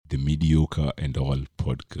the Mediocre and All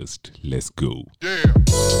podcast. Let's go. Yeah.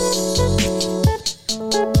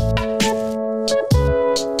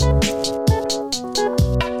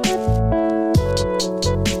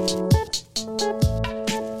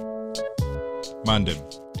 Mandem,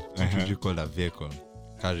 what you call a vehicle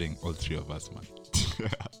carrying all three of us, man?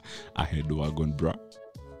 I had wagon, bro.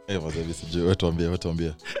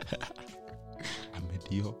 Watuambia. A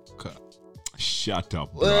mediocre. Shut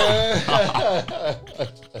up, bro.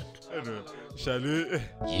 Shall we?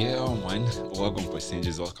 Yeah, man. Welcome,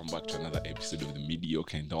 passengers. Welcome back to another episode of the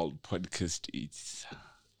Mediocre and All podcast. It's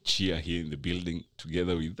Chia here in the building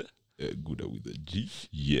together with Guda with a G.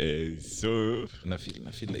 Yes, so I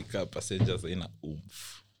feel like our passengers in a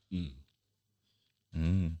oomph.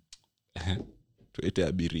 Tuete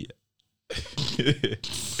abiria.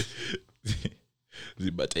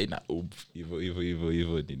 Zibata ina oomph.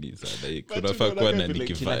 Hivyo nini sana. Kunafaa kuwa na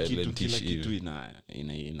nikiviolentish kitu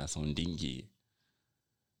ina soundingi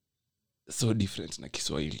so different na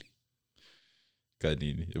Kiswahili.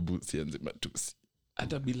 Kanini? Hebu sianze matusi.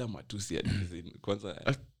 Hata bila matusi ya design.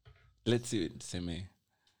 Kwanza let's say tuseme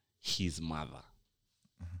his mother.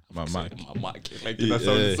 Mamake. Like it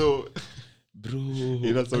sounds so bro.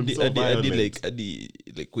 It sounds so violent.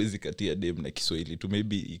 like kwezi kati ya dem na Kiswahili tu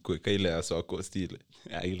maybe ikweka ile aso wako stile.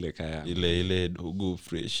 Ile kaya. Ile dogo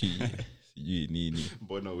freshi. Sijui nini.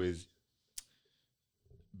 Mbona wezi?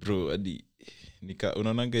 Bro, hadi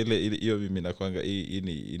unaonanga ile hiyo mimi nakwanga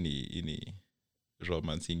ini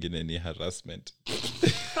romance ingine ni harassment.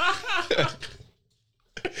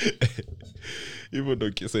 Hivyo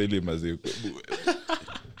ndo Kiswahili mazee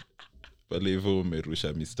pale hivyo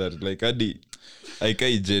umerusha mistari like hadi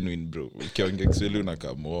haikai genuine bro. Ukiongea Kiswahili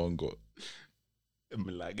unakaa muongo,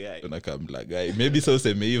 mlagai, unakaa mlagai. Maybe so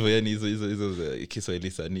sema hivyo, yani hizo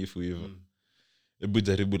Kiswahili sanifu hivyo. Hebu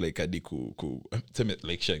jaribu like hadi sema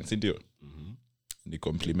like shang, si ndio? Ni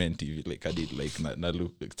compliment hivi like hadi like na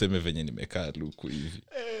look sema venye nimekaa look hivi.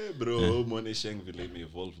 Bro, muone shang vile ime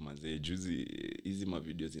evolve mazee. Juzi hizi ma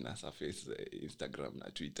videos ina surface Instagram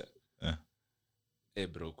na Twitter.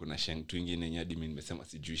 Bro, kuna shang tu ingine nyadi mimi nimesema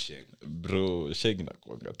sijui shang. Bro, shang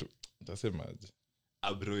inakuanga tu. Utasemaje?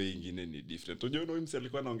 Bro, ingine ni different. Unajua huyo msee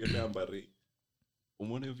alikuwa anaongelea mbari.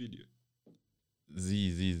 Umeona hiyo video?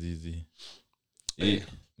 Zi.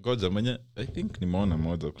 Ngoja mwenye I think nimeona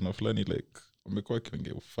moja kuna fulani like umekuwa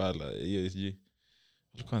kiongea ufala hiyo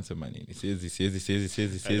alikuwa anasema nini?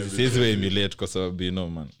 Siwezi we emulate kwa sababu you know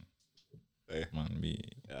man. Man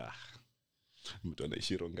me. Mtu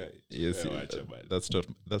anaishi Rongai. Yes,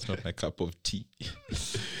 that's not my cup of tea.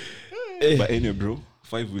 But anyway bro,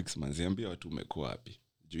 5 weeks manziambia watu umekuwa wapi?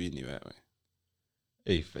 Juu ni wewe.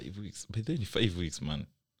 5 weeks. But then 5 weeks man.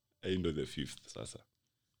 I know the 5th sasa.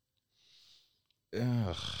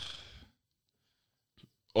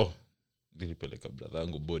 Nilipeleka brother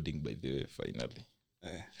yangu boarding by the way finally.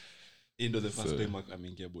 The first time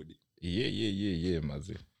ameingia boarding. Yeah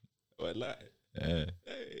mazi. Wala.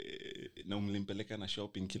 Na umlimpeleka na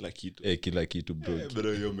shopping kila kitu. Kila kitu bro.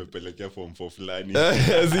 Bro, yo umepelekea form 4 fulani.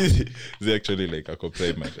 They actually like ako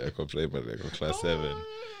primary, ako class 7.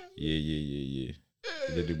 Yeah.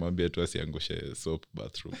 Nilimwambia tu asiangushe soap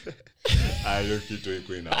bathroom. Ayo kitu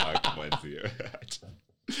iko ina work manzi.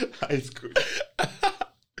 High school.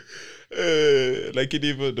 Lakini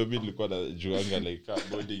hivyo ndo mimi nilikuwa najuanga like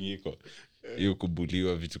boarding iko hiyo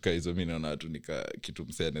kubuliwa vitu kama hizo. Mimi naona tu nika kitu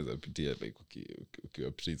msee anaweza pitia like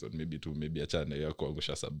ukiwa prison maybe achana ya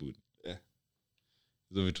kuangusha sabuni.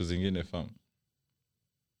 Hizo vitu zingine fam.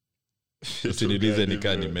 Usinilize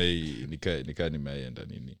nikaa nimeenda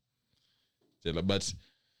nini. Jela but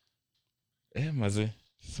maze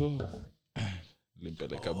so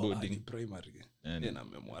limpeleka boarding primary. Na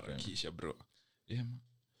memwarakisha bro.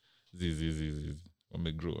 Zizi.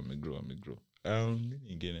 Wamegrow. Nini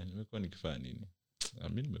nyingine? Nimekuwa nikifanya nini?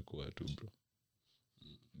 Mimi nimekuwa tu bro.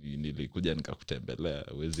 Nilikuja nikakutembelea,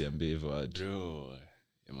 uwezi ambia hivyo watu. Bro,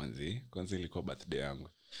 manzi, kwanza ilikuwa birthday yangu.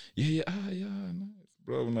 Yeah, nice.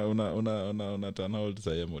 Bro, una turn old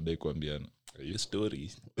saya modai kuambiana. Your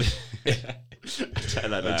stories.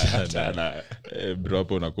 Chana. Bro,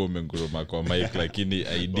 hapo unakuwa umenguruma kwa mic lakini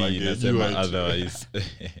ID inasema otherwise.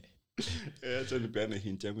 Acha nipeane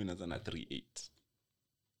hint yangu inaanza na 38.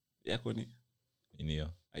 Yako ni?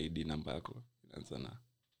 Inio. ID namba yako inaanza na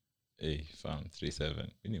fam 37.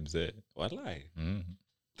 Mimi mzee. Walai.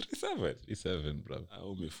 37 bro.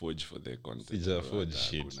 Umeforge for the content. Sija forge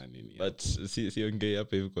shit. But siongei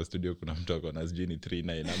hapa hivi kwa studio kuna mtu ako na sijui ni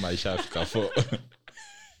 39 na maisha afika 4.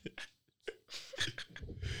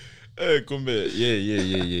 Kumbe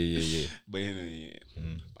yeah. But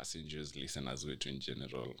passengers, listeners wetu in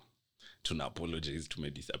general, tuna apologize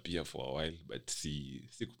disappear for a while, but si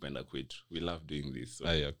kupenda kwetu. We love doing this. So.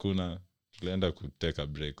 Aya, tulienda kuteka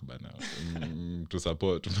break bana. To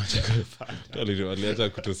support. Waliacha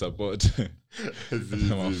kutu support.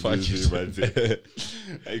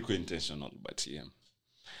 Haiko intentional, but yeah.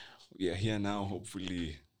 We are here now,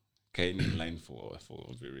 hopefully kind in line for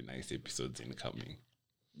very nice episodes incoming.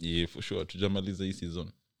 Yeah, for sure. Tujamaliza hii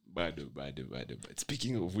season. Bado. But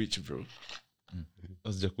speaking of which, bro.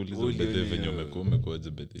 Asijakuuliza birthday venye umekuaje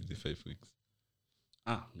birthday 5 weeks.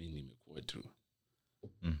 Mimi nimekuwa tu.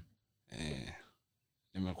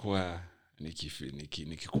 Nimekuwa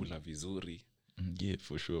nikikula vizuri. Yeah,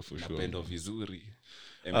 for sure. Napenda vizuri.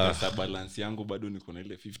 Mpesa balance yangu bado niko na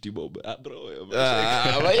ile 50 bob. Bro.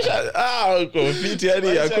 Maisha uko fit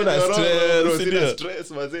yani hakuna stress. Sina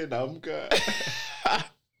stress mazee naamka.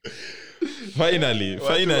 Finally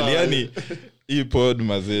yani hii pod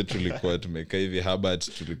mazee tulikuwa tumekaa hivi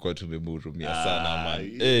Herbert tulikuwa tumemhurumia sana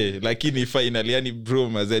man. Lakini finally yani bro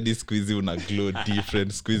mazee hadi squeeze una glow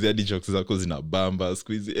different squeeze hadi jokes zako zinabamba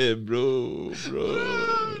squeeze bro.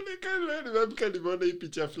 Nimeona hii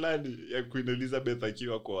picha fulani ya Queen Elizabeth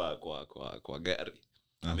akiwa kwa gari.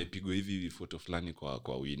 Amepigwa hivi photo fulani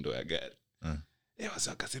kwa window ya gari.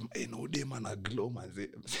 Wasa akasema no dema na glow mazee.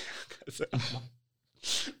 Akasema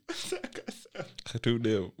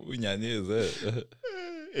Katude unyanyeze.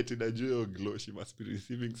 Eti najua glow she must be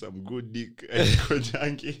receiving some good dick and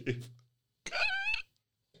kojangi.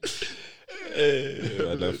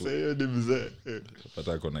 Sasa ni mzee.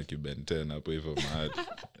 Pata kona kibenten hapo hivyo mahali.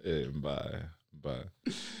 Mbaya.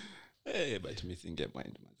 But me think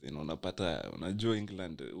mind mazee. Unapata unajua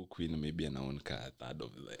England Queen maybe anaonka third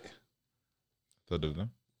of them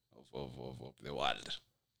of the world.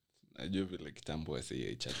 Najua vile kitambo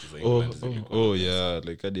wase chati za England zilikuwa. Yeah,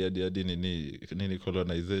 like hadi nini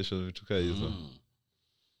colonization vitu kama hizo.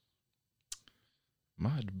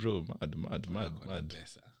 Mad bro, mad.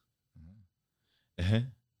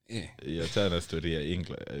 Yeah, tana story ya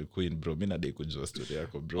England Queen bro. Mimi nadai kujua story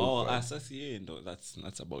yako bro. Sasa ndo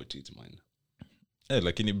that's about it man.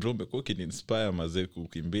 Lakini bro umekuwa ukininspire mazee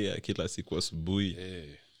kukimbia kila siku asubuhi.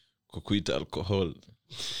 Kukuita alcohol.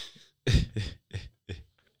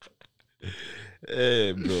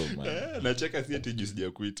 Bro man. Nacheka si ati juice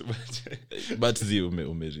ya quit but zi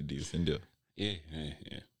ume reduce ndio. Yeah.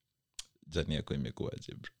 Jani yako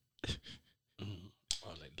imekuaje bro?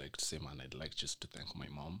 Well, I'd like to say man, I'd like just to thank my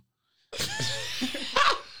mom.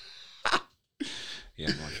 Yeah,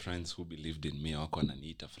 my friends who believed in me wako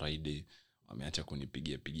wananiita Friday, wameacha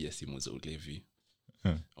kunipigia simu za ulevi.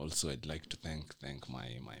 Also I'd like to thank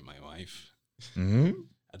my wife.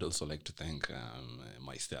 I'd also like to thank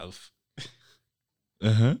myself.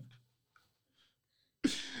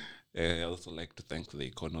 I also like to thank the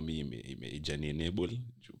economy imejani enable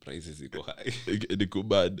juu prices ziko high. Niko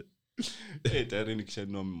bad. Tayari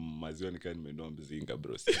nikishanunua maziwa nikaa nimenunua mzinga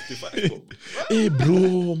bro 65.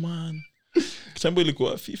 Bro man. Kitambo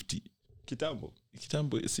ilikuwa 50.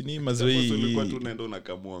 Kitambo si ni maziwa hii. Ulikuwa tunaenda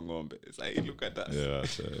unakamua ng'ombe. Sasa look at us. Yeah,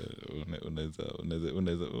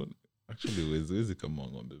 unaweza actually uwezi kamua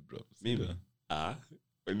ng'ombe bro. Mimi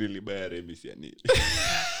nilibaya remisi ya nini?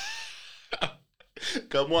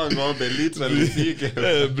 Kamua ng'ombe literally sike.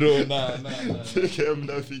 Bro na. Sike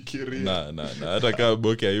mnafikiria. Na hata kama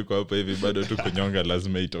boke hayuko hapa hivi bado tu kunyonga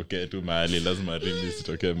lazima itokee tu mahali lazima remisi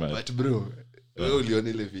itokee mahali. But bro, wewe uliona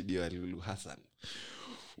ile video ya Lulu Hassan?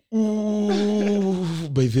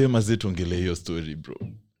 By the way mazetu ongelea hiyo story bro.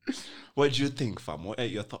 What do you think fam? What are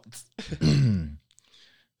your thoughts?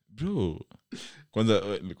 Bro,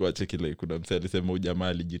 kwanza nilikuwa cheki like kuna msee alisema ujamaa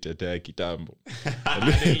alijitetea kitambo.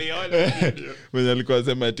 Niliona video. Mwenye alikuwa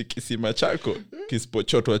anasema ati kisima chako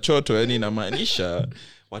kisipochotwa yani inamaanisha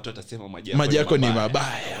watu watasema maji yako ni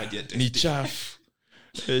mabaya, ni chafu.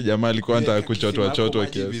 Jamaa alikuwa anataka kuchotwa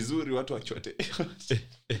kiasi vizuri watu wachote.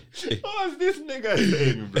 What's this nigga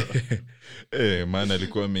saying bro? Man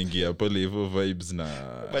alikuwa ameingia pole hivyo vibes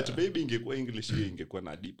na but maybe ingekuwa English hiyo ingekuwa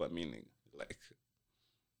na deeper meaning like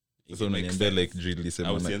so unaniambia like drill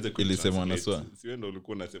ilisema na swa. Siwe ndo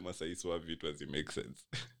ulikuwa unasema sasa swa vitu as make sense.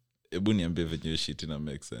 Hebu niambie venye shit ina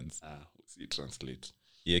make sense. See translate.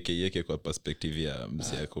 Yeke kwa perspective ya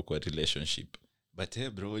msi yako kwa relationship. But hey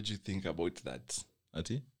bro, what do you think about that?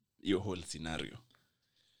 Ati? Your whole scenario.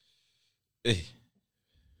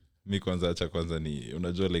 Mi kwanza ni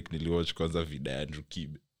unajua like niliwatch kwanza video ya Andrew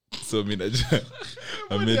Kibe. So mi najua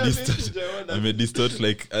distort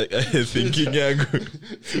like thinking yangu.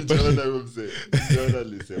 Jona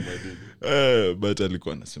alisema nini? But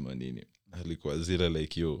alikuwa anasema nini? Alikuwa zile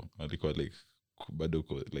like alikuwa like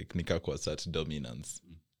bado like nika kwa assert dominance.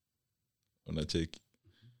 Unacheki.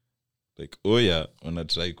 like oya una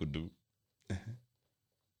try kudu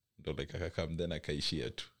ndo like akakam then akaishia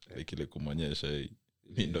tu like ile kumonyesha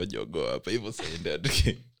mimi ndo jogo hapa hivyo saende adu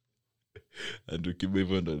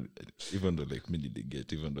even though like mimi did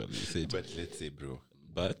get even though I said but let's say bro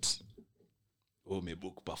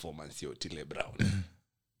umebook performance ya Otile Brown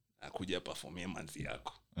akuja performia manzi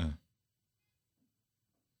yako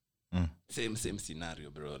same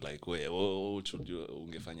scenario bro like wewe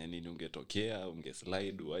ungefanya nini ungetokea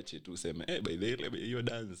ungeslide uache tu useme by the way hiyo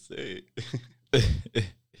dance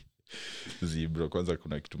bro kwanza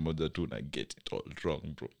kuna kitu moja tu na get it all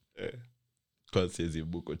wrong bro kwa siezi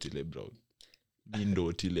book Otile Brown ndo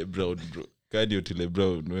Otile Brown bro kadi Otile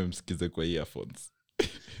Brown wewe msikize kwa earphones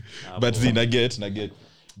but zina get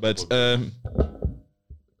but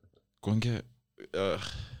kuongea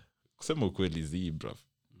kusema ukweli bro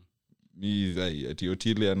mimi ati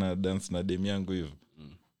Otile ana dance na dem yangu hivyo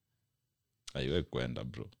aiwe kwenda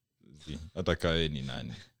bro hata kawe ni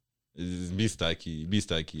nani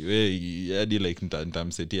bistaki we hadi like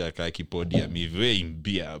nitamsetia kaki podium hivi we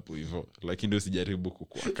imbia hapo hivyo lakini usijaribu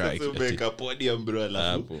kukua kaki umeka podium bro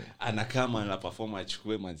alafu ana kama ana perform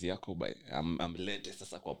achukue manzi yako amlete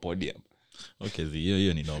sasa kwa podium okay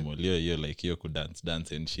hiyo ni normal hiyo like hiyo ku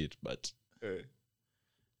dance and shit but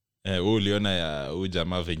uliona ya huyu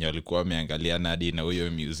jamaa venye walikuwa wameangaliana hadi na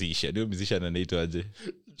huyo musician anaitwa aje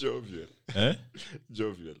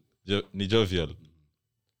Jovial ni Jovial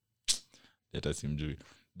hata simjui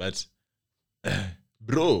but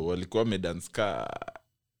bro walikuwa wamedance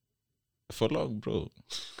for long bro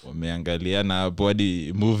wameangaliana hapo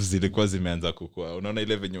hadi moves zilikuwa zimeanza kukua unaona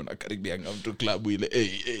ile venye unakaribia mtu club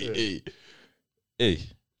ile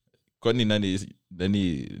kwani nani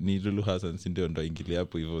ni Lulu Hassan si ndio ndo ingilia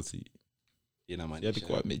hapo hivyo si inamaanisha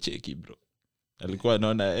alikuwa amecheki bro alikuwa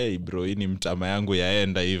anaona bro hii ni mtama yangu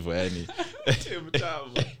yaenda hivyo yani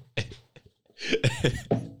mtama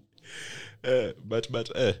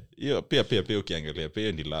but hiyo pia ukiangalia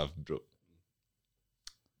pia ni love bro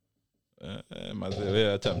mazee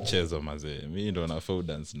wewe acha mchezo mazee mimi ndo nafaa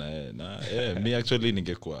dance na mimi actually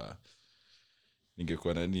ningekuwa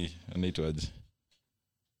nani anaitwaje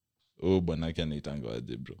bwana yake anaitanga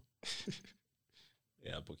aje bro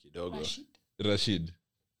hapo kidogo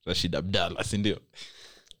Rashid Abdalla si ndio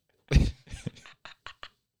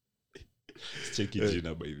check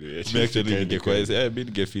jina by the way mimi actually ningekuwa mimi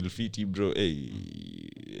ningefeel fit bro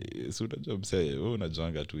so unajua msee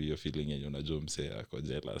unajonga tu hiyo feeling yenye unajua msee ako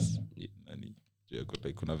jealous nani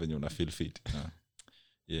like kuna venye una feel fit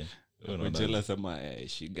jealous ama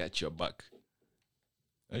she got your back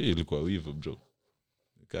ilikuwa wivu bro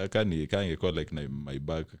ingekuwa like na my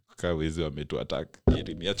back kawezi wametu attack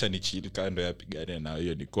ili niacha ni chill kando ya pigane na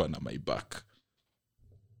hiyo nilikuwa na my back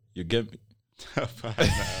you get me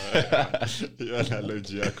your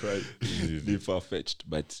analogy yako ni far-fetched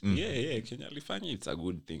but yeah Kenya alifanya it's a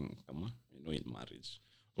good thing kama in marriage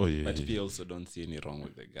but we also don't see any wrong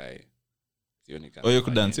with the guy you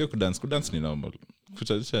kudance ni normal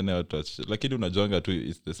kuchachisha na watu lakini unajonga tu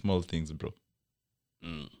it's the small things bro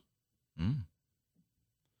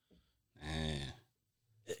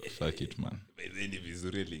fuck it man ni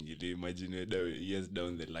vizuri lingi imagine years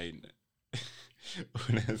down the line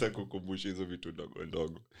unaanza kukumbusha hizo vitu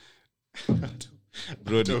ndogo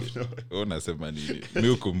bro unasema nini mimi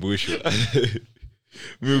ukumbushwa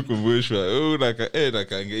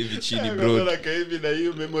nakaanga hivi chini bro unaka hivi na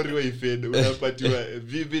hiyo memory wa ifade unapatiwa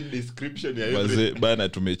vivid description ya mazee bana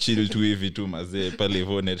tumechill tu hivi tu mazee pale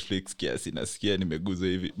hivyo Netflix kiasi nasikia nimeguzwa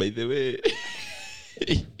hivi by the way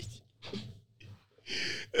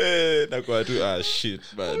na kwa tu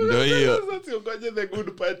shit man ndio hiyo sasa ukoje the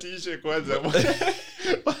good party ishe kwanza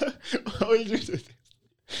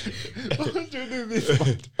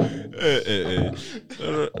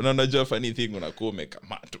unajua funny thing unakuwa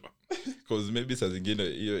umekamatwa cause maybe saa zingine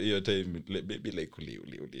hiyo time maybe like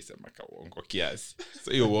ulisema ka uongo kiasi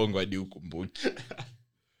so hiyo uongo hadi ukumbuki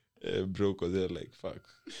bro cause like fuck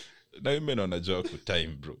na mimi naonajua ku time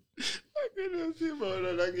bro akana sema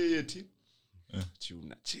unalange yeti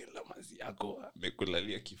chuna chela mazi yako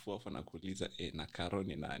amekulalia kifua na kuuliza na Karo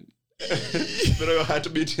ni nani bro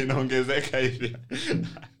heartbeat inaongezeka hivi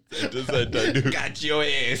sasa tadu got your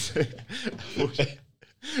ass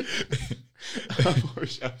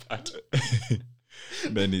Ushapata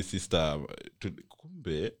many sister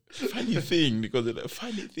kumbe funny thing because the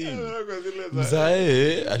funny thing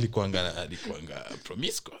mzae alikuanga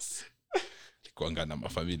promiscuous alikuanga na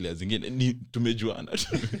mafamilia zingine ni tumejuana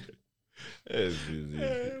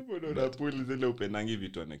Mbona unapuli zile upenangi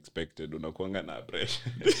vitu unexpected, unakuanga na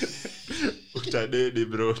pressure. Utadedi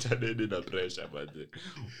bro, utadedi na pressure baje.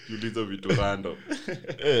 Ulizo vitu random.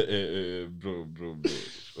 Bro.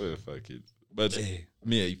 Oh, fuck it. But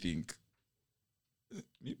me I think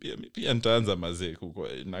mi pia nitaanza mazee kuko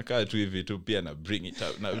nakaa tu hivi tu pia na bring it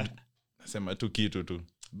up na nasema tu kitu tu.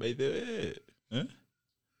 By the way,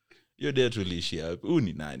 you're there to lishi hapo.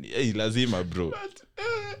 Ni nani? Lazima bro.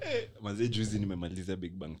 Mazee juzi nimemaliza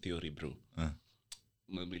Big Bang Theory bro.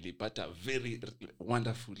 Nilipata very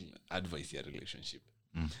wonderful advice ya relationship.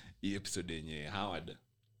 Hii episode yenye Howard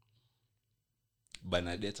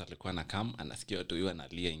Bernadette alikuwa na come anasikia watu yeye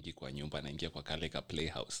analia ingi kwa nyumba, anaingia kwa kale ka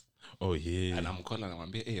playhouse. Oh yeah. Anamkola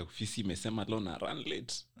anamwambia ofisi imesema leo na run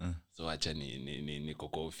late. So acha niko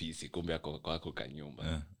kwa ofisi, kumbe ako kwako kwa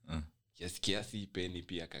nyumba. Kiasi peni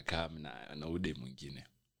pia kakam na ude mwingine.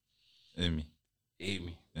 Amy.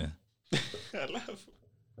 Yeah.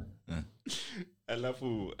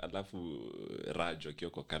 Alafu Raj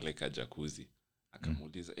akiwa kwa kale ka jacuzzi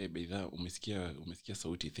akamuuliza beidha umesikia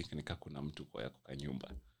sauti, think nika kuna mtu kwa yako kwa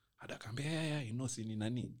nyumba. Adakamwambia inosi ni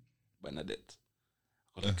nani? Bernadette.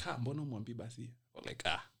 Akaka mbona umwambi basi? Like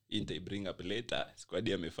I bring up later.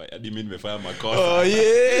 Squad amefanya hadi mimi nimefanya makosa. Oh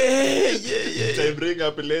yeah. I bring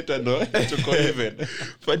up later no to even.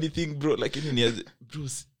 Funny thing bro, lakini ni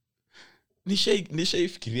Bruce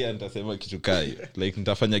nishaifikiria nitasema kitu kayo, like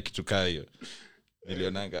nitafanya kitu kayo.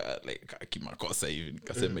 Nilionanga like kimakosa hivi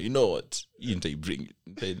nikasema you know what, I bring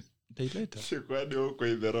it later. Squad uko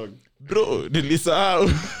in the wrong bro, nilisahau.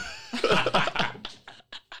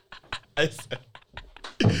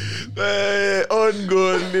 On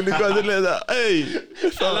goal nilikuwa zileza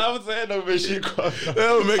salamu sana umeshikwa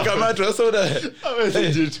umekamatwa soda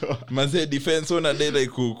amesijitoa mazee defense ona dela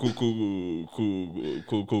ku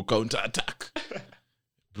counter attack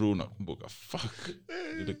bro. Nakumbuka fuck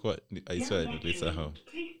nilikuwa I swear nilisahau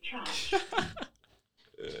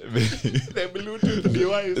the Bluetooth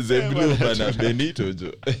device the blue bana Benito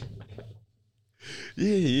jo.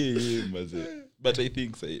 Yeah mazee. But I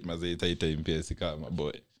think mazee itaimpiesi kama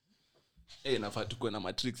boy. Nafaa tukue na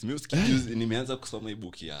matrix. Mimi usikijuzi nimeanza kusoma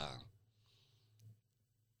ebook ya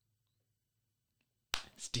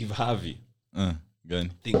Steve Harvey. Gani?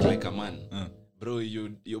 Think Like a Man. Bro,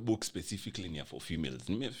 your book specifically ni for females.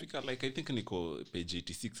 Nimefika like I think niko page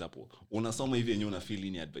 86 hapo. Unasoma hivi yenyewe una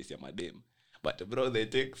feel ni advice ya madem. But bro, they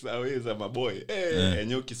take away za maboy.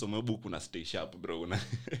 Yenyewe ukisoma book una stay sharp bro.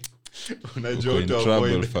 Unajua how to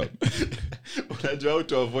avoid. Unajua how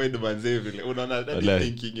to avoid manze vile. Unaona that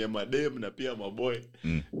thinking ya madem na pia maboy.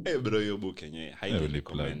 Bro, hiyo book yenyewe highly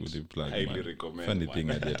recommend. Highly recommend. Funny thing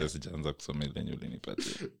hata sijaanza kusoma ile yenyewe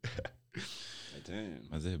ulinipatia.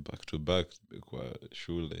 Mazee back to back kwa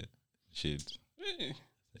shule shit.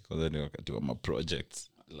 Kwanza ni wakati wa ma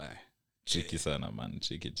projects. Tricky sana man,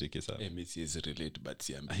 tricky sana. MCs relate but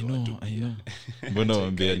si I know. Mbona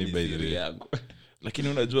waambia ni by the way. Lakini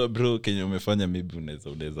unajua bro, Kenya umefanya maybe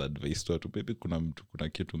unaweza advice tu maybe kuna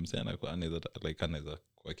kitu msana kwa anaweza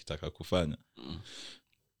kwa kitaka kufanya.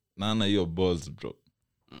 Na ana hiyo balls bro.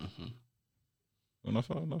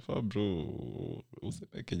 Unafaa bro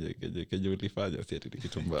useme keje ulifanya si ati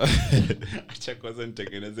kitu mbaya. Acha kwanza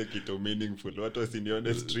nitengeneze kitu meaningful, watu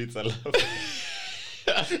wasinione streets alafu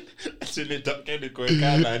chini tokeni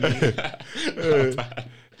kuwekana ni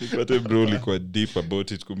nipate bro ulikuwa deep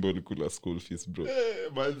about it, kumbe ulikula school fees bro.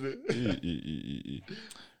 Manze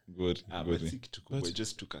good we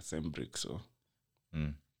just took a sem break so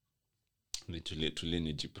literally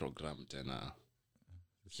nijiprogram tena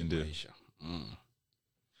kimaisha.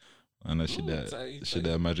 Ana shida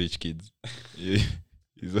ya ma rich kids.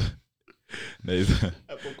 Hizo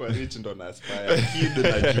hapo kwa rich ndo na aspire kid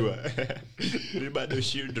najua ni bado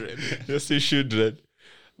children. Yes children.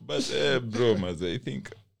 But bro maze I think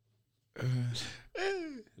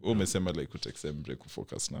umesema like to take some break,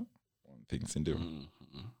 focus now on things in the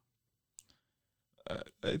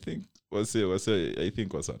I think I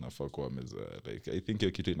think wasa nafaa kwa meza like I think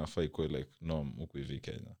hiyo kitu inafaa ikuwe like norm huku hivi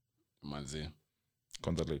Kenya maze.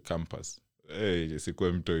 Kwanza like campus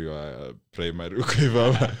sikuwe mtu wa primary uko hivi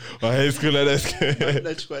wa high school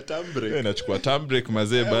nachukua term break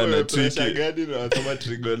mazee bana tricky gani na wasoma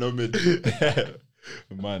trigonometry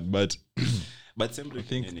man but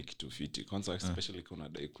sempre ni kitu fiti kwanza especially kuna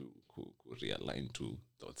dai ku realign to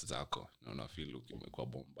thoughts zako na una feel umekuwa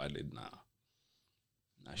bombarded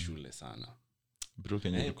na shule sana bro.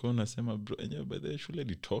 Kenya ulikuwa unasema bro enyewe by the shule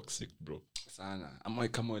ni toxic bro sana. Ama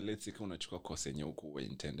kama let's say unachukua course yenye huko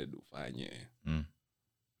intended ufanye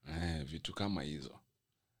vitu kama hizo,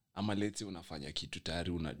 ama let's say unafanya kitu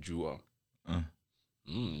tayari unajua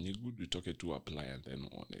Ni good utoke to apply and then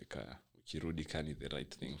uone ukirudi kani the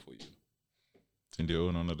right thing for you. Ndio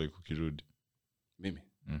unaona like ukirudi. Mimi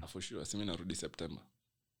for sure simi narudi September.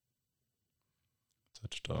 Sasa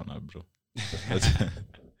tutaona bro.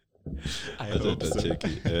 I hope so. Check.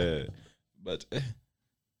 But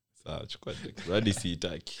sawa chukua text. Hadi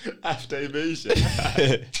siitaki. After imeisha.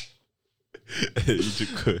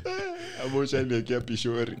 Ichukue. Amosha niwekea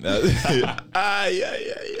Pishori. Ay.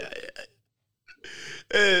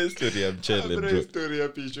 Story ya mchele bro. Story ya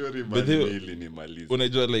Pishori mali ni maliza.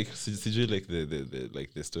 Unajua like sijui like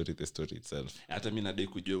the story itself. Hata mimi nadai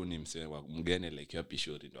kujua uni msee wa mgeni like ya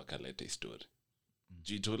Pishori ndo akaleta story.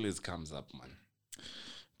 It always comes up man.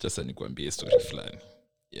 Sasa nikwambie story fulani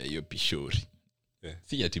ya hiyo Pishori.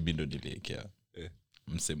 Si ati bindo niliekea.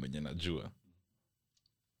 Msee mwenye najua.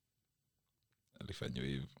 Alifanywa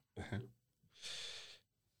hivyo.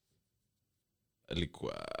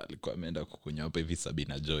 Alikuwa ameenda kukunywa hapa hivi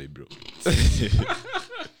Sabina Joy bro.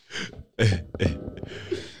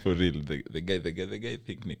 For real the guy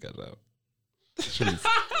think nikarao.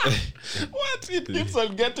 What it keeps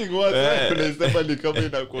on getting worse. Unasema ni kama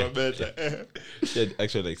inakuwa better. Yeah,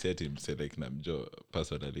 actually like said him say like namjo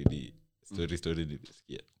personally story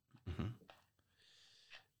nilisikia.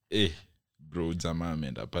 Bro jamaa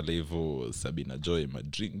ameenda pale hivyo Sabina Joy ma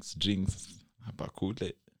drinks hapa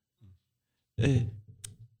kule.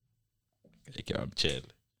 Ikiwa mchele.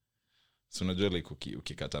 So unajua like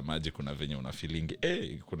ukikata maji kuna venye una feeling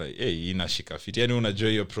kuna inashika fiti. Yaani unajua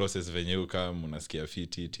hiyo process venye ukam unasikia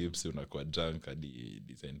fiti tips unakuwa drunk hadi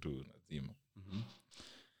design tu lazima.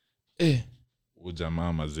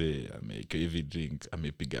 Ujamaa mazee ameweka hivi drink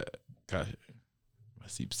amepiga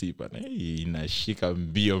sip na inashika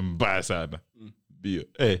mbio mbaya sana. Mbio.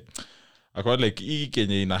 Akwa like hii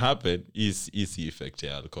kenye ina happen is effect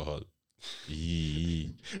ya alcohol.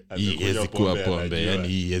 Hii kuwa pombe, yani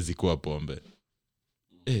hii kuwa pombe.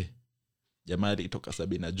 Jamaa alitoka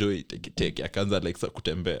Sabina Joy teke akaanza like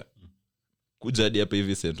kutembea. Kuja hadi hapa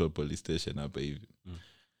hivi Central Police Station hapa hivi.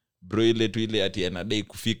 Bro ile tu ile ati anadai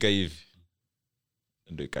kufika hivi.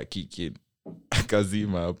 Ndio ikakiki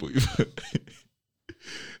akazima hapo hivyo.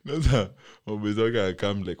 Sasa wamezoka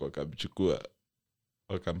akamle kwa kamchukua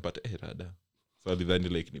wakampata rada. So alidhani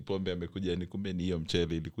like ni pombe amekuja ni kumbe ni hiyo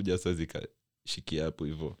mchele ilikuja sasa zikashikia hapo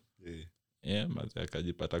hivyo. Mazi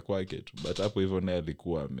akajipata kwake tu. But hapo hivyo naye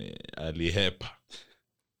alikuwa alihepa.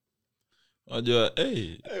 Unajua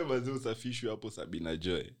mazi usafishwe hapo Sabina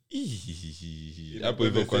Joy. Hapo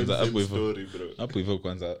hivyo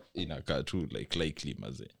kwanza inakaa tu like likely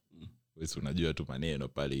mazi. Wewe unajua tu maneno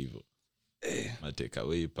pale hivyo. Mateka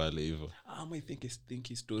away pale hivyo. I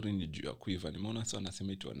think story ni juu ya kuiva. Nimeona sasa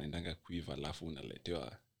anasema eti wanaendanga kuiva alafu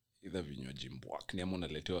unaletewa either vinywaji mbwak ni ama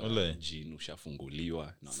unaletewa gin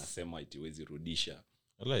ushafunguliwa na wanasema eti wezi rudisha.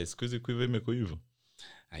 Wallahi sikuizi kuiva imeko hivyo.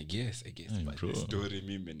 I guess but the story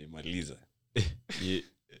mimi nimaliza.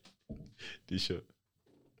 Tisho.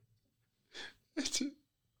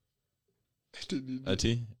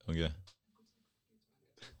 Ati ongea.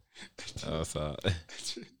 Sasa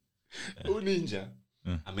Uninja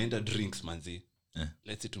ameenda drinks manzi.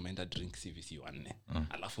 Let's say tumeenda drinks hivi si wanne.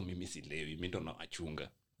 Alafu mimi silewi, mimi ndo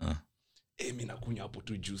nawachunga. Mimi nakunywa hapo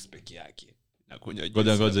tu juice peke yake. Nakunywa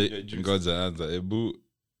juice. Ngoja anza.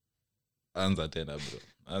 Anza tena bro.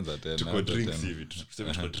 Anza tena. Tuko drinks hivi.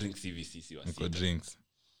 Tuko drinks hivi sisi wasi. Tuko drinks.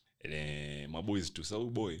 Maboys tu sau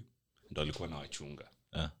boy ndo alikuwa nawachunga.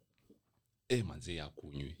 Manzi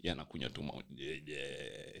yakunywi. Yanakunywa tu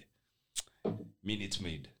Minute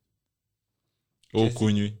Maid.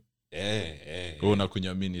 Kunywi.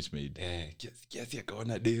 Unakunywa Minute Maid. Kiasi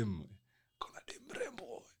akaona dem. Kuna dem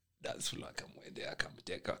rembo. Dance floor akamwende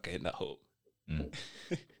akamteka akaenda home.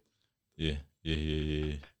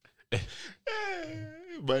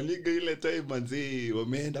 Baniga ile time manzi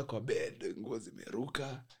wameenda kwa bed, nguo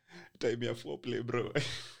zimeruka. Time ya foreplay bro.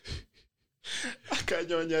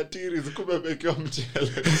 Akanyonya tiri kumbe amekiwa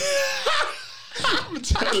mchele.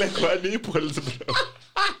 Mchele kwa nipples bro.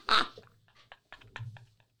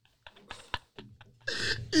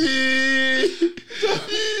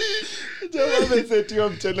 Jamaa amesetiwa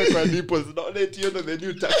mchele kwa nipples. Naona eti ndo the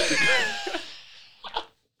new tactic.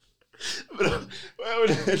 Bro, wewe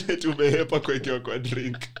unaenda tumehepa kwa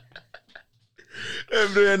drink.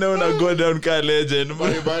 Bro anaona go down ka legend.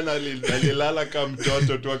 Bwana alilala kama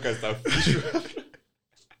mtoto tu akasafishwa.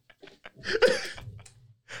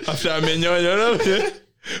 After amenyonya na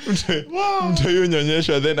mtu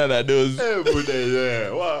yonyonyeshwa then ana dose. Bude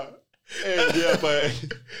wow. Ndio hapa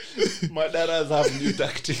madaras have new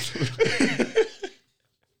tactics.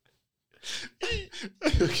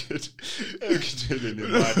 Kitele ni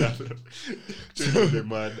mada bro. Kitele ni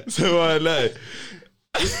mada. Sema lie.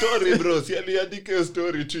 Story bro, si aliandika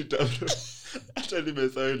story Twitter bro. Hata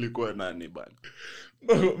nimesahau ilikuwa nani bana.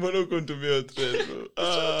 Mbona kuntumia thread bro?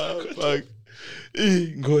 Fuck.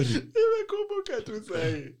 Ngori. Nimekumbuka tu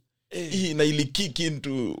sahi. Na ili kick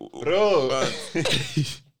into bro.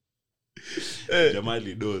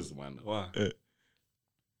 Jamali doze man. Wa.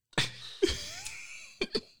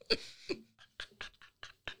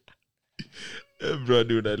 Bro,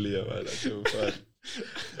 do unalia bana. So fun.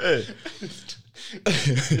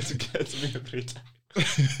 It gets me every time.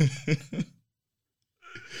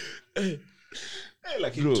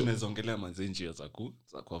 Lakini tunaweza ongelea mazinjia za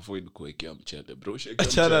kuavoid kuwekea mchele bro.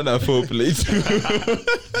 Achana na foreplay.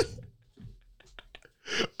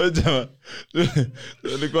 Jamaa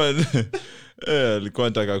alikuwa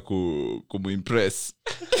anataka kumuimpress.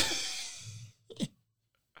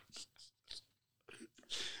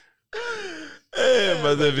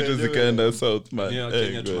 Baadhi vitu zikaenda south man.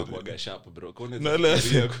 Kenya tunakuaga sharp bro.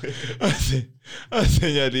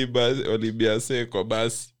 Asenya walibia se kwa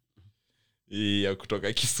basi ya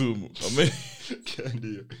kutoka Kisumu.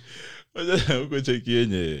 Ndio. Wacha huko cheki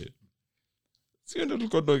yenye. Sio ndo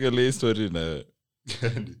tulikuwa tunaongelea history na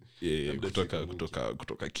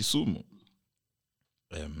kutoka Kisumu.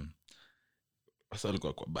 Sasa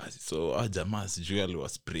alikuwa kwa basi. So jamaa sijui aliwa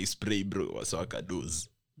spray bro, wasawaka doze.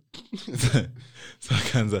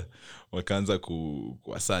 So wakaanza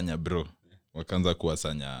kuwasanya bro. Wakaanza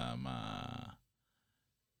kuwasanya ma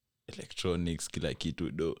electronics kila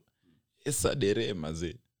kitu do. Esa dere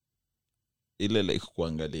maze. Ile like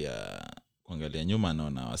kuangalia nyuma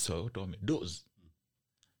naona wasi wote wamedoze.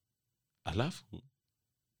 Alafu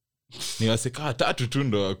ni wasika 3 tu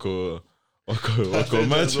ndo wako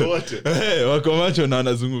macho. Wako macho na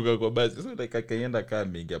wanazunguka kwa basi. So like akaenda kama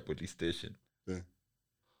ameingia police station.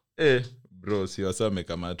 Bro, si wasame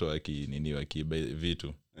kama watu wakiiba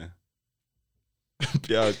vitu.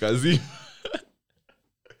 Pia wakazima.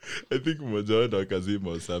 I think mmoja wao wakazima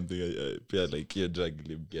or something. Pia like your drug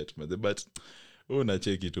limb get maze, but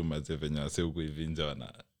unacheki tu maze venye wase huko hivinja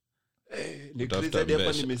wana. Ni crazy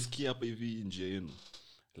hapa nimesikia hapa hivi nje yenu.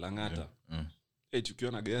 Langata.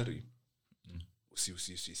 Tukiona gari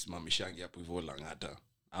usisimamishangi hapo hivyo Langata.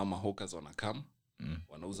 Ama hawkers wanakam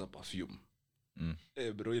wanauza perfume.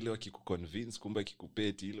 Bro, ile wakikuconvince kumbe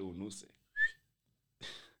kikupeti ile unuse.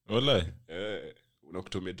 Wallahi.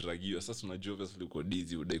 Unakutomea dragio. Sasa unajua obviously uko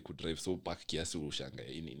dizzy udai ku drive so park kiasi ushanga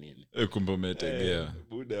nini. Kumbe umetegea.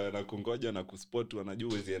 Buda wanakungoja na kuspot wanajua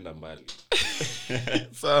huwezi enda mbali.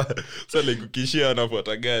 Sasa like ukishia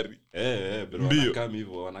wanafuata gari. Bro, wanakam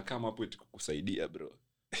hivyo, wanakam hapo eti kukusaidia bro.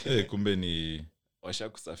 Kumbe ni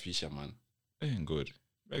washakusafisha man. Ngori.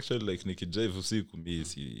 Actually like nikidrive usiku mimi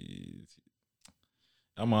si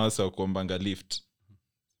ama hasa kuombanga lift.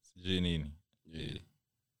 Sijui nini.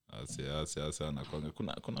 Asa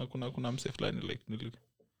na kuna mse fulani like nili.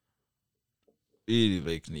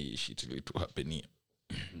 Like ni shit ile tu hapenia.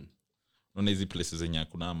 Unaona hizi places zenye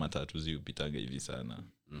kuna matatu ziupitaga hivi sana.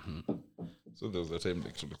 So there was a time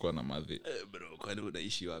like tulikuwa na madhi. Bro, kwani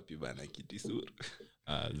unaishi wapi bana Kitisuru?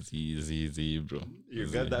 Zi bro.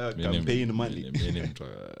 You got that campaign money. Mimi mtu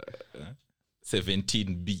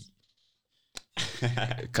 17B.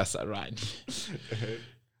 Kasarani.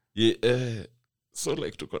 So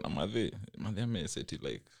like tuko na madhi ameseti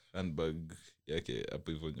like handbag yake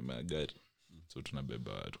hapo hivyo nyuma ya gari. So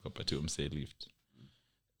tunabeba tukapatia mse lift.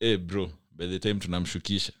 Bro, by the time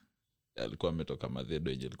tunamshukisha alikuwa ametoka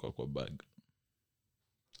madhedo yenye alikuwa kwa bag.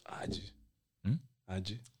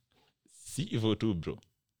 Aje. Si hivyo tu bro.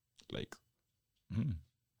 Like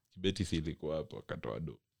Kibeti si ilikuwa hapo akatoa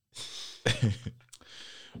do.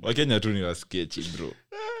 Wakenya tu ni wa sketchy bro.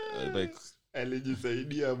 Like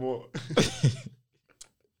alijisaidia mo.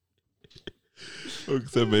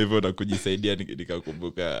 Ukisema hivyo na kujisaidia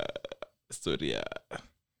nikakumbuka story ya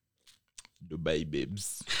Dubai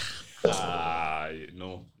babes.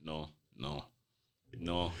 No. No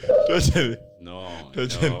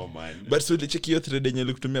man. But so check hiyo thread yenye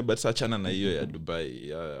nilikutumia but achana na hiyo ya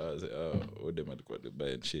Dubai. Ode malikuwa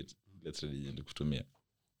Dubai and shit. Ile thread yenye nilikutumia.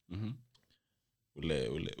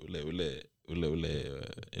 Ule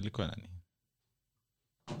ilikuwa nani?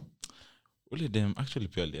 Ule dem actually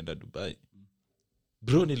pia alienda Dubai.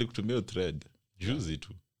 Bro, nilikutumia thread juzi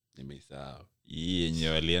tu. Nimesahau. Yenye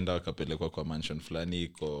walienda wakapelekwa kwa mansion fulani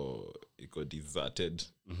iko deserted.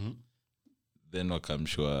 Then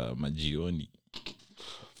wakamshwa majioni.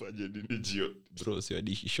 Faje nini jioni? Bro, si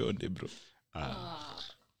hadi shonde bro.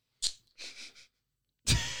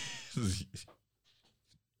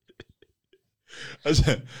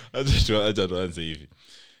 acha tuanze hivi.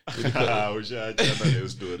 Ushaacha na hiyo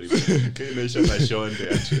story. Kainaisha na shonde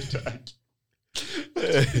atutaki.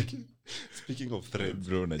 Speaking of threads,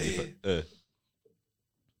 bro, najipa.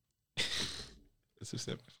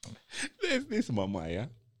 There's this mama, yeah.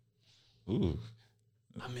 Ooh.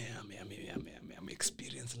 I'm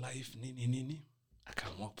experience life nini.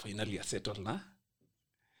 Akaamua finally settle na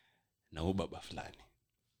baba fulani.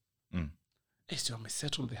 So I'm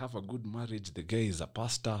settled, they have a good marriage, the guy is a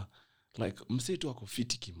pastor, like msetu wako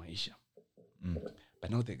fiti kimaisha. But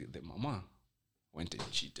now the mama went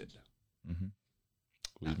and cheated.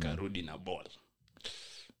 Akarudi na ball.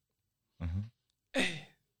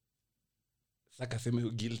 Saka sema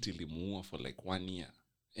guilty limuua for like 1 year.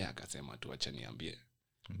 Akasema tu acha niambie.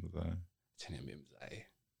 Mzae.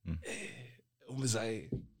 Mzae.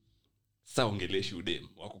 Sasa ongeleshi udem.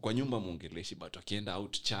 Wako kwa nyumba muongeleshi but wakienda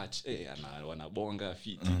out church, wanabonga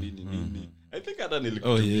fiti nini. I think hata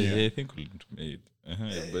nilikutumia. I think ulinitumia it.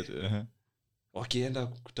 But wakienda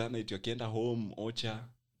kukutana eti wakienda home ocha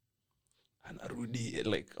anarudi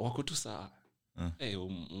like wako tu saa.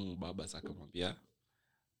 Baba saka akamwambia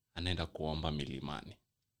anaenda kuomba milimani.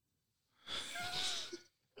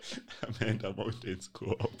 Ameenda mountains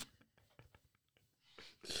kuomba.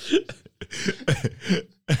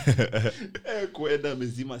 Kuenda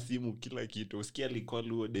mezima simu kila kitu. Usikia alicall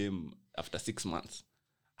huo dem after 6 months.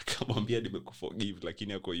 Akamwambia nimekuforgive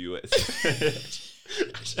lakini yako US.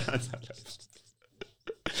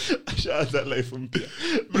 Ashaanza life mpya.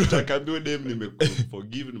 Mtakambiwa dem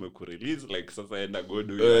nimekuforgive, nimekurelease like sasa enda go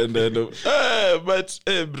do but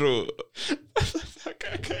bro. Sasa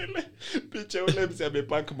kakaile picha ule mse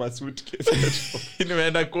amepack ma suitcase.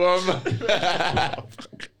 Nimeenda kuomba.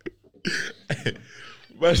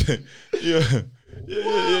 But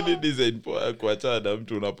you design poa kuacha na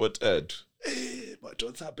mtu unapotea tu. But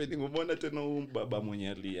what's happening? Umeona tena baba mwenye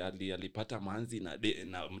alipata manzi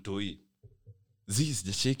na mtoi.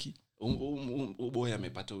 Sijacheki. Boy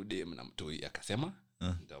amepata udem na mtoi akasema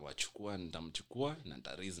nitamchukua na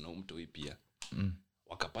nitarizi na mtoi pia.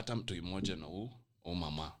 Wakapata mtoi mmoja na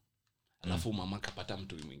mama. Alafu mama akapata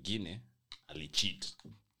mtoi mwingine, alicheat.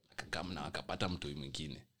 Akakamna akapata mtoi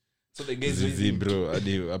mwingine. So the guys bro,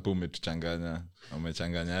 hadi hapo umetuchanganya.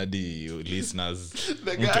 Umechanganya hadi listeners.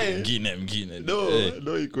 The guy mwingine.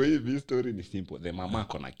 No, iko hivi, story ni simple. The mama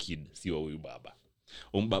kona kid, sio huyu baba.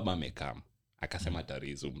 Baba amekam. Akasema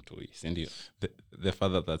tarizu mtoi, si ndio? The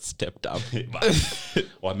father that stepped up.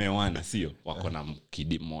 Wamewana, sio? Wako na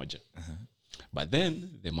kidi mmoja. But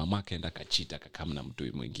then the mama kaenda kachita akakam na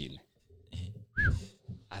mtoi mwingine.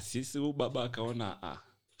 Asisi huyu baba akaona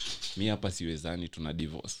mimi hapa siwezani, tuna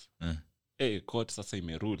divorce. Court sasa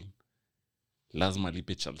imerule lazima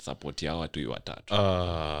lipe child support ya watu watatu.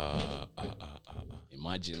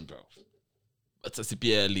 Imagine bro. But sasa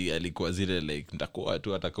pia alikuwa zile like nitakuwa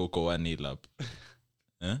tu ataka uko 1 lap.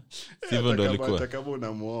 Sivyo ndo alikuwa. Hata kama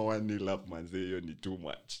unamuoa 1 lap manze, hiyo ni too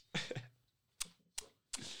much.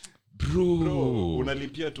 Bro,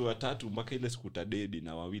 unalipia tu watatu mpaka ile siku utadedi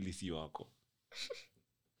na wawili si wako.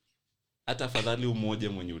 Hata afadhali umoja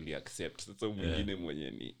mwenye uli accept. Sasa mwingine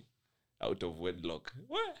mwenye ni out of wedlock.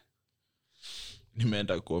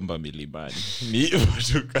 Nimeenda kuomba milimani. Ni hivyo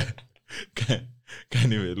tu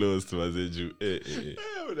kani lost wazeju.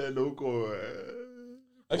 Unaenda huko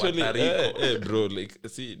actually bro, like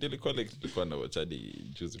see nilikuwa na watch hadi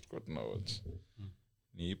juzi tulikuwa tuna watch.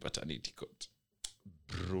 Ni paternity court.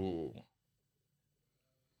 Bro.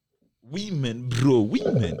 Women.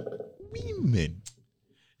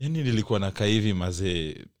 Yaani nilikuwa nakaa hivi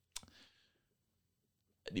mazee.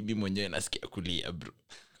 Mimi mwenyewe nasikia kulia bro.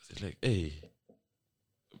 Like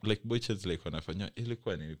like boy chats like wanafanya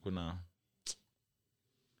ilikuwa kuna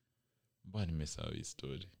mbona nimesahau hii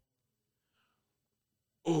story.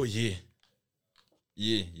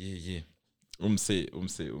 Yeah. Umse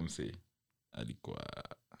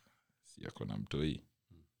alikuwa si yako na mtoi.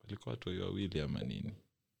 Alikuwa watoi wawili ama nini?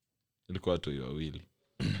 Alikuwa watoi wawili.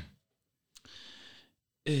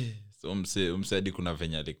 So umse hadi kuna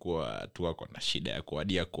venye alikuwa tu ako na shida ya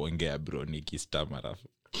kuadia kuongea bro, nikistammer alafu.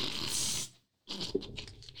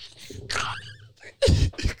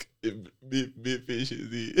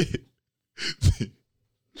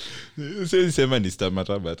 Siwezi sema ni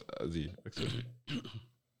stammer but actually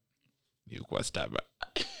nilikuwa stammer.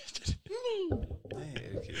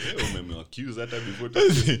 Umeme-accuse hata before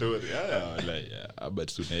the story. But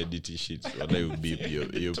soon edit shit. Wala you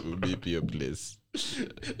beep your place.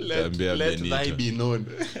 Let thy be known.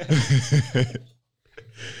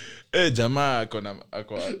 Jamaa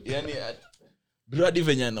ako yani bro hadi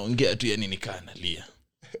venye anaongea tu yani nikaa analia.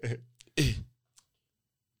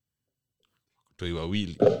 watoi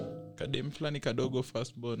wawili, kadem fulani kadogo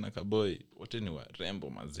firstborn na kaboy, wote ni warembo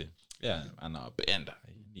mazee. Yeah, anawapenda.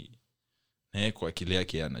 Kwa akili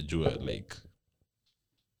yake anajua like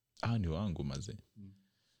ni wangu mazee.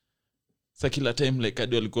 Sasa kila time like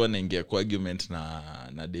hadi alikuwa anaingia kwa argument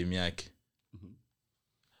na dem yake.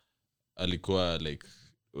 Alikuwa like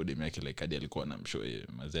dem yake like hadi alikuwa anamshow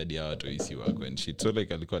mazee hadi watu hisi wako and shit. So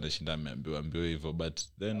like alikuwa anashinda ameambiwa hivyo, but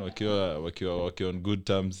then wakiwa on good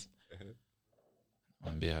terms.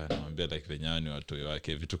 Mwambia like venyani watu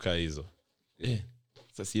wake vitu kaa hizo.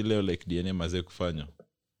 Sasa leo like DNA mazee kufanya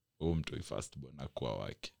mtu firstborn akwa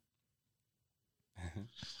wake.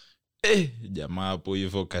 Jamaa hapo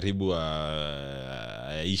hivyo karibu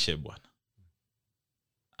aishe bwana.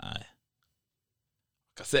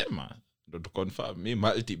 Akasema ndo to confirm me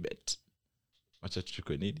multibet. Acha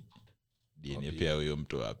tuchukue nini? DNA pia huyo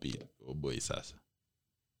mtu wa pili. Boy sasa.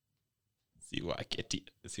 Si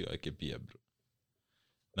wake pia bro.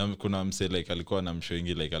 Na kuna mse like alikuwa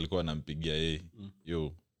anamshoingi like alikuwa anampigia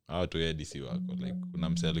yo watu hadi si wako like kuna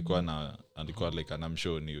mse alikuwa like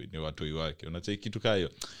anamshow ni watu wake. Unacheki kitu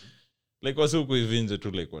kayo. Like wasi huko hivinje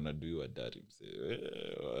tu like wanaduiwa dari mse.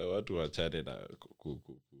 Watu wachane na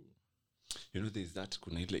you know there's that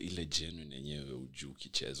kuna ile genuine yenyewe ujuu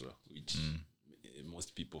kichezwa which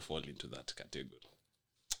most people fall into that category.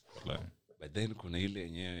 But then kuna ile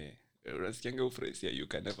yenyewe unasikianga ufresia you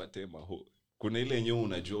can never tame a hoe. Kuna ile yenyewe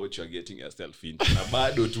unajua what you are getting yourself into na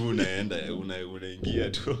bado tu unaenda unaingia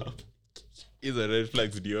tu hapo. Is a red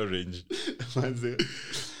flags the orange manze.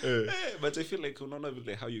 But I feel like unaona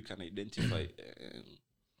vile how you can identify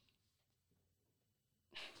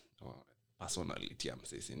personality ya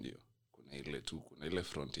msesi ndio. Kuna ile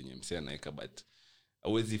front yenye msee anaeka but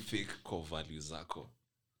hawezi fake core values zako.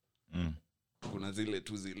 Kuna zile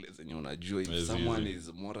zenye unajua if someone is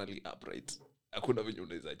morally upright hakuna venye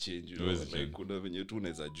unaweza change, like kuna venye tu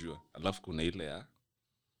unaweza jua. Alafu kuna ile ya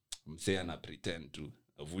msee ana pretend to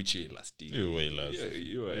of which he lasting. You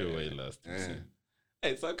way last.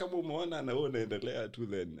 Sasa kama umeona na wewe unaendelea tu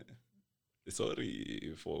then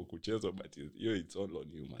sorry for kucheza but it's all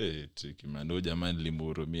on you man. Tricky man. Jamani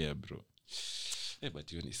nilimhurumia bro.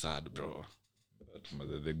 But you ni sad bro.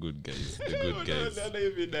 The good guys. Ndio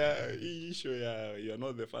hivi na issue ya you are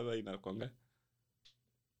not the father inakwanga.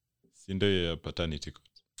 Si ndio ya paternity code.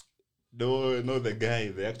 No the guy,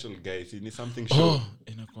 the actual guy. See ni something show.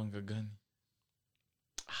 Inakwanga gani?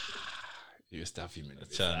 Hiyo stuff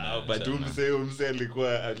imenichana. But mse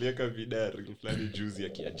alikuwa alieka vidari fulani juzi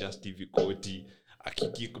akiadjust hivi koti,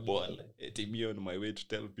 akikick ball. Me on my way to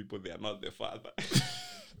tell people they are not the father.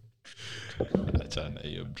 Achana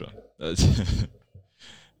hiyo bro.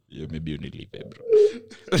 Yo maybe unilipe bro.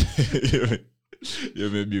 Yo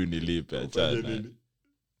maybe unilipe achana.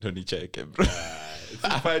 Don't check bro.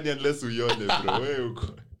 Sifanye unless uione bro. Wewe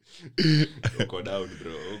uko down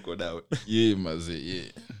bro. Uko down.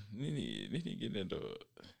 Maze. Nini kingine ndo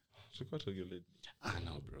tukotogele.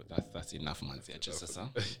 No bro. That's enough manzi acha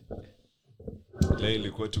sasa. Leo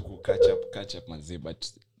ilikuwa tu ku catch up manzi but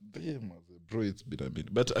maze bro it's been a minute.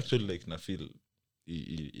 But actually like na feel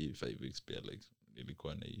 5 weeks pia like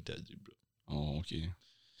nilikuwa nahitaji bro. Okay.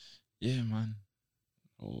 Yeah man.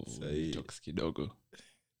 Detox kidogo.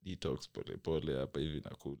 Detox pole hapa hivi na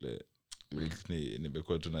kule.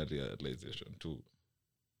 Nimekuwa tuna realization tu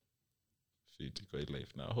fit kwa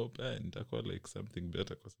life na hope nitakuwa like something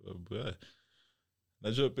better kwa sababu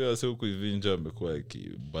najua pia wase huku hivi nje wamekuwa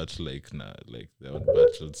but like na like their own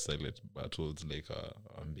battles, silent battles like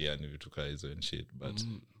ambiani vitu kama hizo and shit but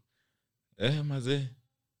maze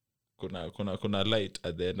kuna light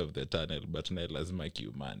at the end of the tunnel but na lazima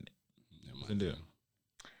kiumane. Ndio.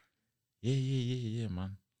 Yeah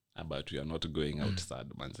man. But we are not going out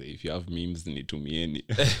sad man. So if you have memes nitumieni.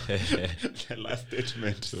 The last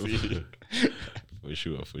statement. For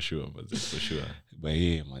sure maze, for sure. But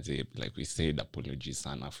yeah maze, like we said, apologies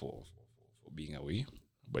sana for being away.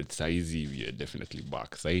 But saizi we are definitely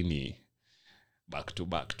back. Saini back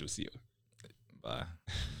to see you.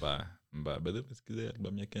 Bado msikiza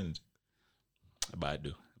album ya Kendrick?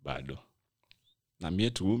 Bado. Na mie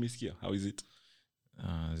tu umesikia. How is it?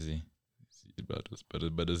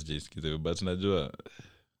 Bado sijaisikiza but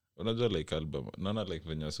unajua like album naona like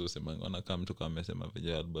venye wasema wanaka mtu kama amesema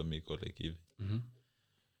venye album iko like hivi.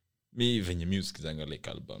 Mi venye music zanga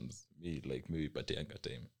like albums mi like maybe patianga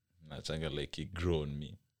time na changa like it grown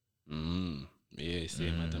me. Yeah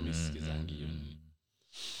same hata misikizangi hiyo.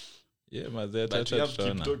 Yeah mazee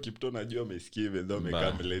Kipto najua umesikia even though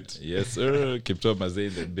umekam late. Yes sir. Kipto mazee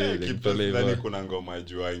in the building. Kipto kuna ngoma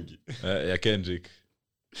juangi ya Kendrick.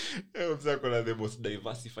 Mzako na the most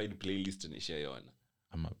diversified playlist nishaiona.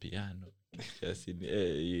 Ama piano. Yasini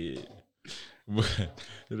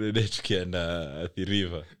rede tukienda Athi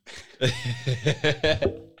River.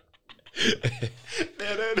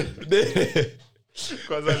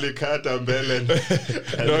 Kwanza likata mbele.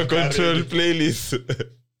 No control playlist.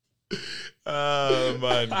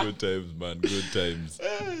 Man, good times.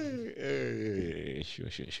 Sure.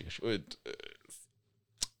 Wait.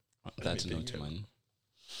 That note, man.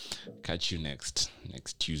 Catch you next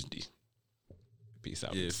Tuesday. Peace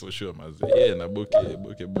out. Yeah, for sure, mazi. Yeah, na boke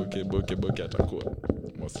atakuwa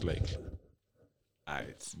most likely.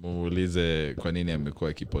 Muulize kwa nini amekuwa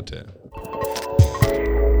akipotea.